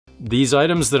These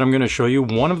items that I'm going to show you,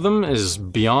 one of them is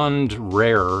beyond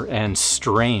rare and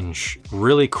strange.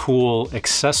 Really cool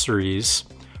accessories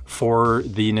for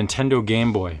the Nintendo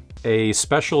Game Boy. A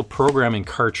special programming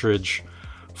cartridge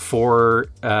for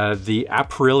the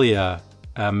Aprillia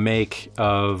make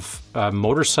of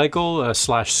motorcycle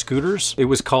slash scooters. It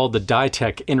was called the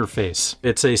Ditech Interface.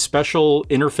 It's a special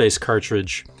interface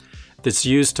cartridge that's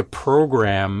used to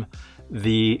program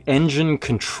the engine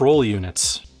control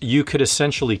units. You could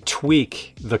essentially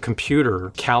tweak the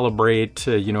computer,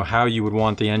 calibrate you know, how you would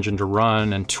want the engine to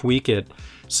run, and tweak it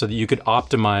so that you could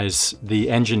optimize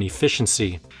the engine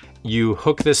efficiency. You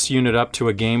hook this unit up to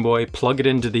a Game Boy, plug it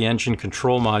into the engine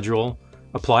control module,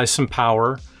 apply some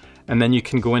power, and then you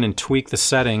can go in and tweak the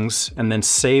settings and then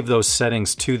save those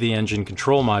settings to the engine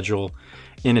control module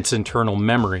in its internal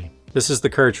memory. This is the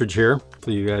cartridge here,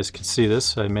 so you guys can see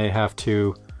this. I may have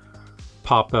to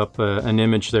pop up an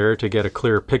image there to get a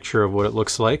clear picture of what it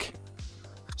looks like.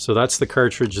 So that's the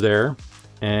cartridge there,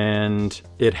 and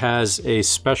it has a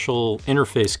special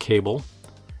interface cable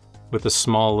with a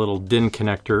small little DIN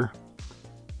connector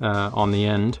on the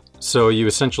end. So you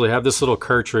essentially have this little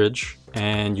cartridge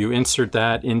and you insert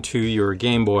that into your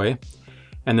Game Boy,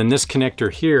 and then this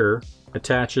connector here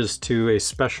attaches to a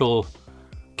special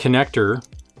connector,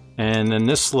 and then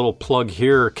this little plug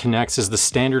here connects as the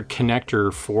standard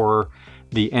connector for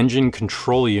the engine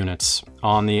control units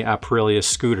on the Aprillia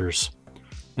Scooters.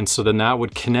 And so then that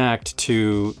would connect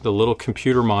to the little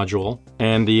computer module,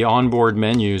 and the onboard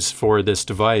menus for this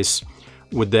device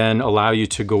would then allow you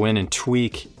to go in and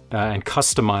tweak and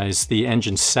customize the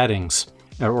engine settings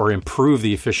or improve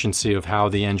the efficiency of how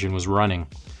the engine was running.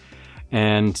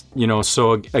 And you know,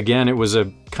 so again, it was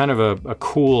a kind of a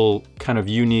cool, kind of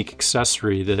unique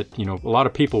accessory that, you know, a lot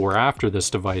of people were after this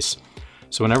device.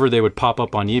 So whenever they would pop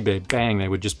up on eBay, bang, they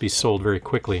would just be sold very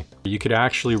quickly. You could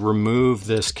actually remove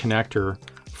this connector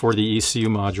for the ECU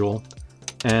module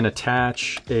and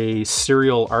attach a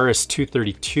serial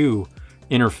RS-232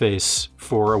 interface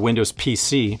for a Windows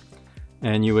PC,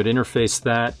 and you would interface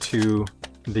that to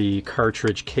the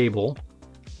cartridge cable,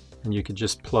 and you could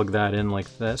just plug that in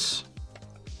like this,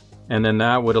 and then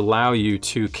that would allow you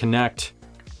to connect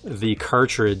the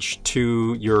cartridge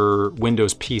to your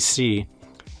Windows PC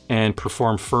and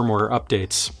perform firmware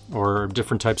updates or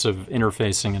different types of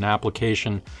interfacing and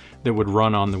application that would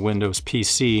run on the Windows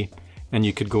PC, and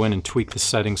you could go in and tweak the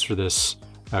settings for this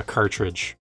cartridge.